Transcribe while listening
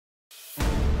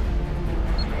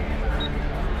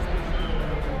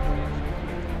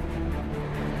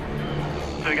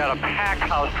So we got a packed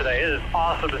house today. It is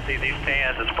awesome to see these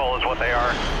stands as full as what they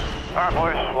are. All right,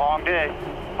 boys, long day.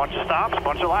 Bunch of stops,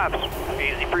 bunch of laps.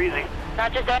 Easy breezy.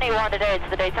 Not just any one today, it's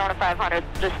the Daytona 500.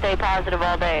 Just stay positive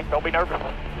all day. Don't be nervous.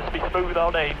 Just be smooth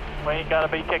all day. We ain't got to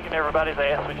be kicking everybody's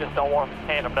ass. We just don't want to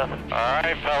hand them nothing. All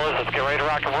right, fellas, let's get ready to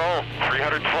rock and roll.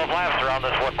 312 laps around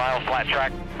this 1 mile flat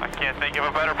track. I can't think of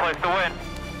a better place to win.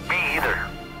 Me either.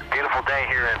 Beautiful day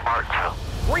here in Martinsville.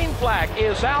 Green flag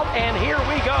is out, and here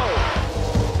we go.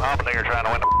 I think you're trying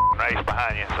to win the race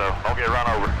behind you, so don't get run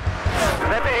over. Is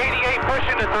that the 88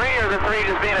 pushing the 3 or the 3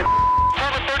 just being a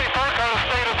 734 car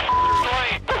state of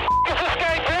lane? What the is this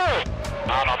guy doing?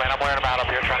 I don't know, man. I'm wearing them out up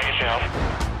here trying to get you help.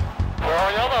 Where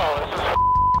are y'all though? This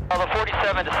is The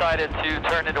 47 decided to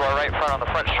turn into our right front on the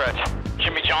front stretch.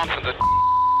 Jimmy Johnson.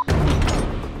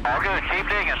 All good. Keep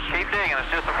digging. Keep digging.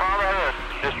 It's just a follow hood.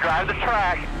 Just drive the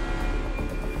track.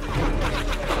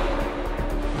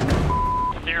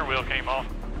 Steering wheel came off.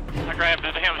 I grabbed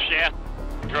the damn shaft,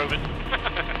 drove it.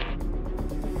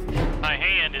 My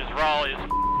hand is raw as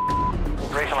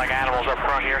Racing like animals up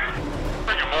front here.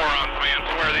 freaking morons, man. I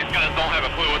swear these guys don't have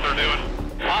a clue what they're doing.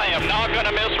 I am not going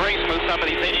to miss racing with some of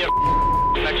these idiots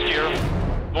next year.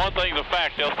 One thing's a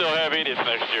fact, they'll still have idiots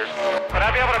next year. Would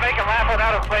I be able to make a lap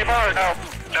without a play bar or no?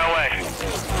 No way.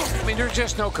 I mean, there's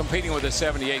just no competing with a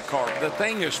 78 car. The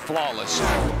thing is flawless.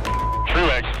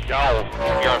 Truex, go.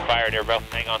 You're on fire there, bro.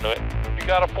 Hang on to it. You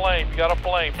got a flame. You got a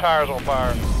flame. Tires on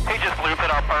fire. He just looped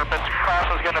it on purpose.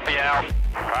 Cross is going to be out.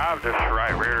 5 just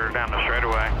right rear down the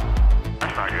straightaway.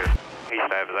 That's not good. He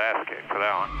should have his ass kicked for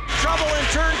that one. Trouble in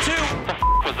turn 2. What the f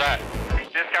was that? He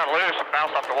just got loose and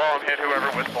bounced off the wall and hit whoever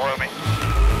was below me.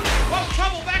 Oh,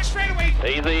 trouble back straightaway.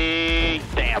 Easy.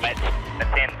 Damn it. The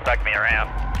 10 sucked me around.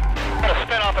 Got a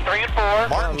spin off of 3 and 4.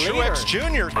 Martin Truex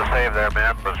Jr. The save there,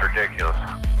 man, was ridiculous.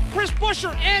 Chris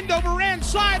Buescher, end over end,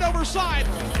 side over side.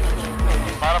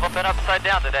 A lot of them been upside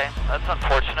down today. That's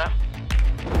unfortunate.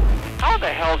 How the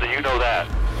hell do you know that?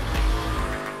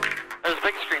 There's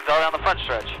big screens all down the front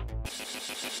stretch.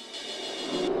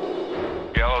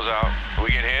 Yellow's out.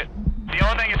 We get hit. The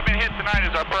only thing that's been hit tonight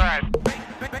is our pride.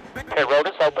 Okay, road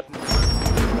is open.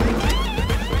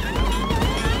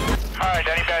 Alright,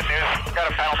 any bad news? Got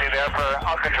a penalty there for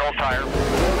uncontrolled tire.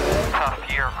 Tough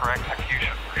year for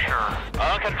execution, for sure.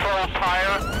 Uncontrolled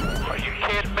tire? Are you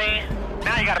kidding me?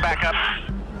 Now you gotta back up.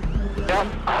 Yep.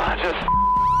 Just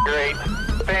great.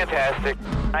 Fantastic.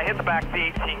 I hit the back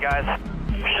seat, guys.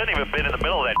 Shouldn't even been in the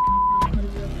middle of that.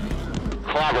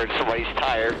 Clobbered somebody's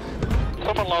tire.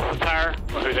 Someone lost the tire.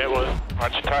 I wonder who that was.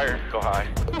 Watch your tire. Go high.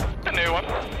 A new one.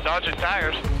 Dodge your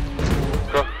tires.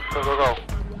 Go, go, go, go.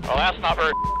 Well, that's not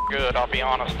very good, I'll be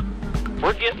honest.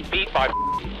 We're getting beat by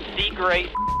C-grade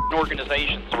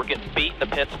organizations. We're getting beat in the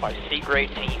pits by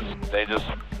C-grade teams. They just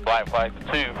flagged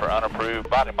the 2 for unapproved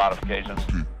body modifications.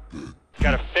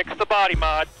 Gotta fix the body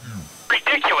mod.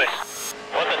 Ridiculous!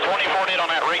 What the 24 did on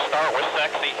that restart was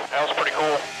sexy. That was pretty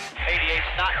cool.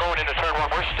 88's not going into turn 1.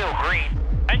 We're still green.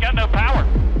 Ain't got no power.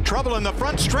 Trouble in the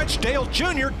front stretch. Dale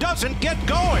Jr. doesn't get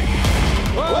going.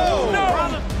 Whoa,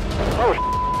 no.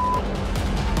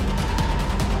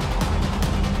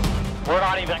 We're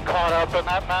not even caught up in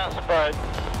that mess, but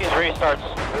these restarts,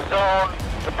 the zone,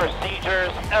 the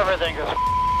procedures, everything is.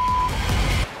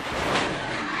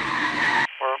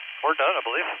 We're done, I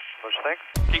believe. What you think?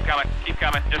 Keep coming, keep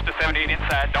coming. Just a 78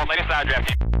 inside. Don't let it side draft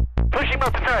you. Push him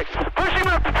up the track. Push him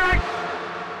up the track.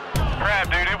 Crap,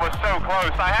 dude, it was so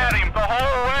close. I had him the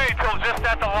whole way till just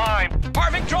at the line.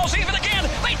 Harvick draws even again.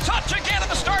 They touch again at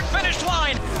the start-finish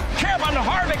line. Kevin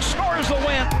Harvick scores the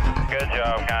win. Good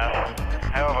job, guys.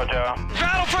 Hell of a job.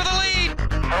 Battle for the lead.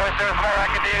 I wish there was more I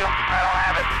could do. I don't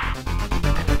have it.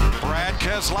 Brad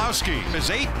Keselowski, his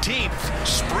 18th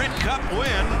Sprint Cup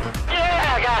win.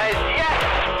 Yeah, guys. Yes.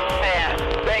 Man,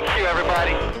 thank you,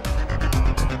 everybody.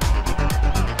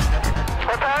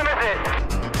 What time is it?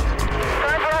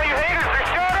 Time for all you haters to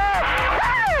shut up.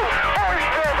 Woo!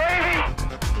 Martinsville,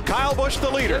 baby. Kyle Busch the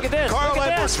leader. Look at this. Carl Look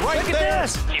at Edwards this. right Look at there.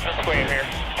 this. Keep it square here.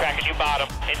 Tracking you bottom,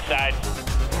 inside.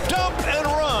 Dump and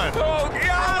run. Oh, God.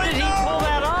 How did he pull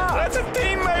that off? That's a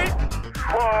teammate.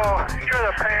 Whoa, you're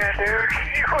the man, dude.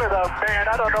 You were the man.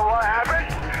 I don't know what happened,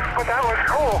 but that was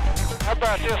cool. How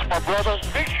about this, my brother?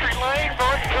 Victory Lane,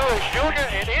 Martin Truex Jr.,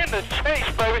 and in the chase,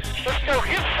 baby. Let's go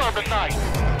get some tonight.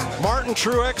 Martin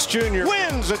Truex Jr.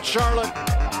 wins at Charlotte.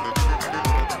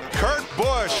 Kurt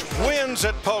Busch wins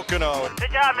at Pocono.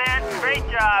 Good job, man. Great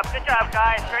job. Good job,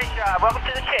 guys. Great job. Welcome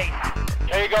to the chase.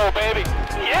 There you go, baby.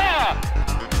 Yeah!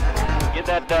 Get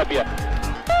that W.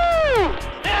 Woo!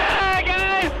 Yeah,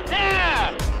 guys!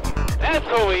 Yeah! That's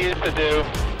what we used to do.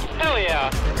 Hell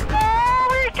yeah.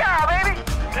 Holy cow, baby.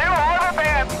 New Harvard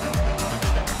band.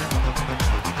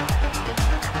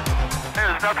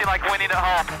 There's nothing like winning at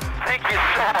home. Thank you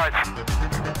so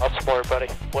much. I'll support, buddy.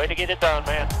 Way to get it done,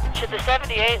 man. Should the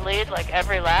 78 lead like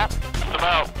every lap? Come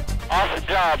out. Awesome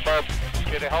job, bub.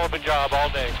 Did a hell of a job all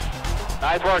day.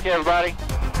 Nice work, everybody.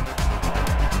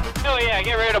 Oh yeah,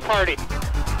 get ready to party.